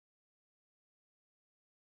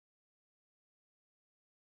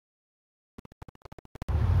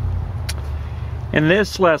In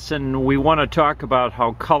this lesson, we want to talk about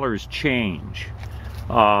how colors change.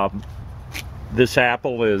 This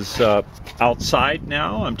apple is outside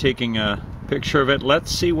now. I'm taking a picture of it.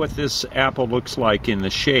 Let's see what this apple looks like in the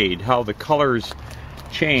shade, how the colors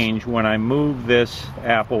change when I move this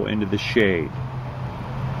apple into the shade.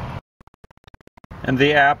 And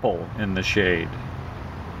the apple in the shade.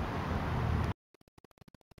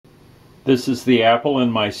 This is the apple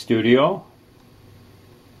in my studio.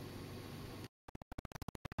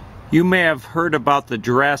 You may have heard about the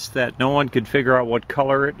dress that no one could figure out what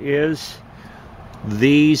color it is.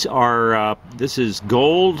 These are, this is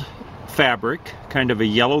gold fabric, kind of a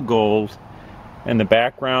yellow gold, and the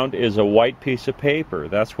background is a white piece of paper.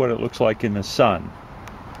 That's what it looks like in the sun.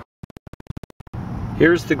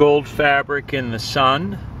 Here's the gold fabric in the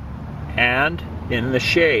sun and in the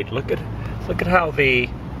shade. Look at how the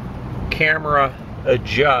camera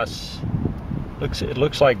adjusts. It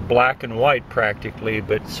looks like black and white practically,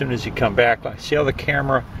 but as soon as you come back, see how the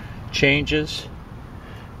camera changes?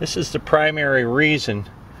 This is the primary reason.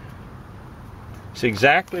 It's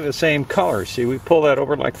exactly the same color. See, we pull that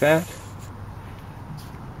over like that.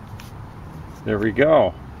 There we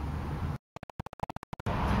go.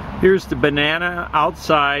 Here's the banana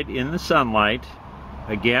outside in the sunlight.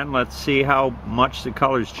 Again, let's see how much the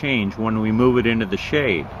colors change when we move it into the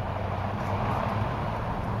shade.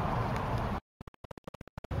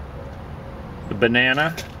 The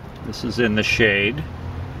banana, this is in the shade.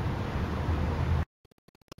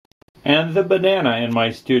 And the banana in my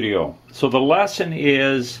studio. So the lesson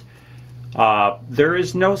is there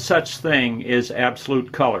is no such thing as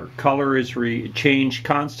absolute color. Color is changed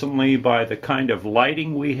constantly by the kind of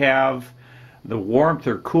lighting we have, the warmth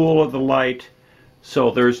or cool of the light.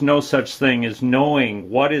 So there's no such thing as knowing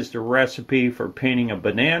what is the recipe for painting a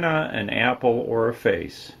banana, an apple, or a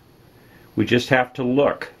face. We just have to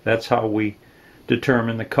look. That's how we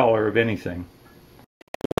determine the color of anything.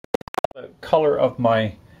 The color of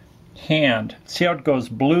my hand. See how it goes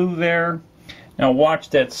blue there? Now watch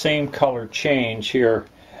that same color change here,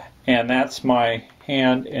 and that's my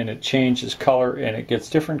hand, and it changes color and it gets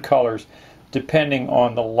different colors depending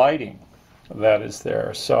on the lighting that is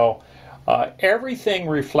there. So everything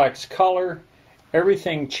reflects color,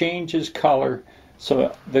 everything changes color,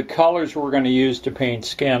 so the colors we're going to use to paint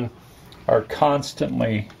skin are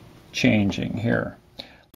constantly changing here. Look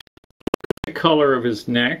at the color of his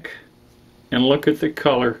neck and look at the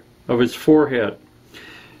color of his forehead.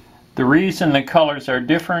 The reason the colors are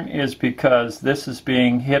different is because this is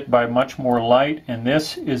being hit by much more light and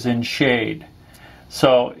this is in shade.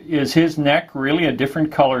 So is his neck really a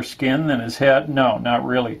different color skin than his head? No, not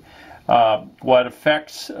really. What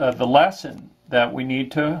affects the lesson that we need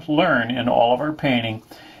to learn in all of our painting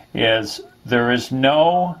is there is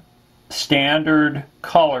no standard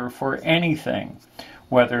color for anything,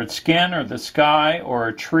 whether it's skin or the sky or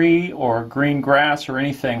a tree or green grass or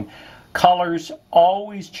anything. Colors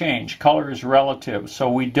always change. Color is relative.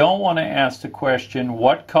 So we don't want to ask the question,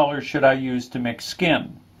 what color should I use to mix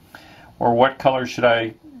skin? Or what color should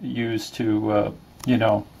I use to,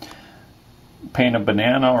 paint a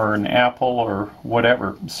banana or an apple or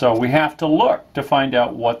whatever. So we have to look to find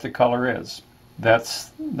out what the color is.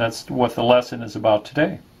 That's what the lesson is about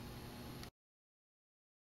today.